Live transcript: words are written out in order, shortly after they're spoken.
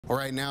Well,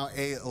 right now,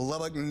 a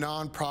Lubbock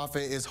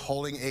nonprofit is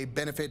holding a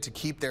benefit to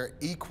keep their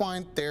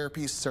equine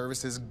therapy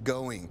services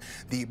going.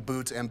 The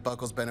Boots and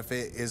Buckles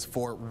benefit is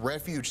for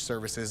refuge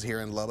services here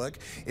in Lubbock.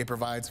 It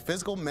provides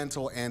physical,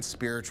 mental, and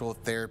spiritual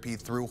therapy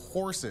through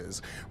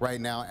horses.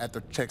 Right now at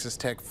the Texas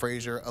Tech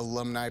Frazier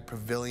Alumni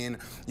Pavilion,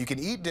 you can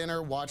eat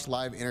dinner, watch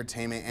live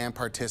entertainment, and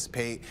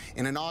participate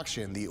in an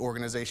auction. The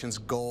organization's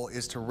goal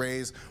is to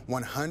raise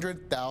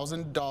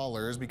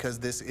 $100,000 because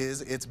this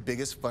is its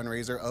biggest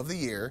fundraiser of the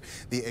year.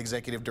 The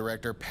executive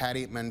director,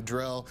 Patty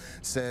Mandrell,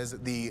 says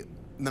the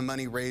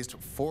money raised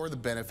for the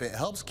benefit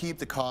helps keep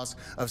the cost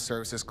of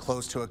services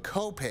close to a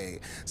copay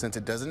since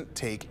it doesn't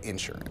take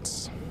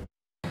insurance.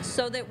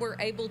 So that we're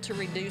able to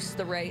reduce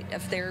the rate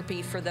of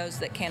therapy for those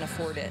that can't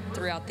afford it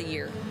throughout the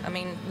year. I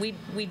mean,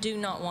 we do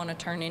not want to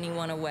turn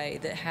anyone away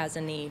that has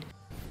a need.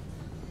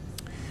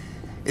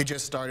 It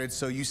just started,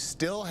 so you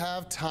still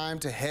have time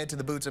to head to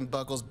the Boots and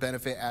Buckles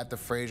benefit at the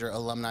Frazier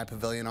Alumni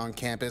Pavilion on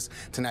campus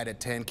tonight at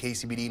 10.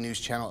 KCBD News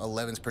Channel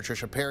 11's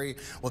Patricia Perry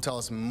will tell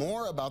us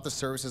more about the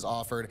services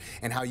offered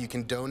and how you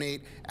can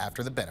donate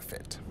after the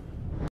benefit.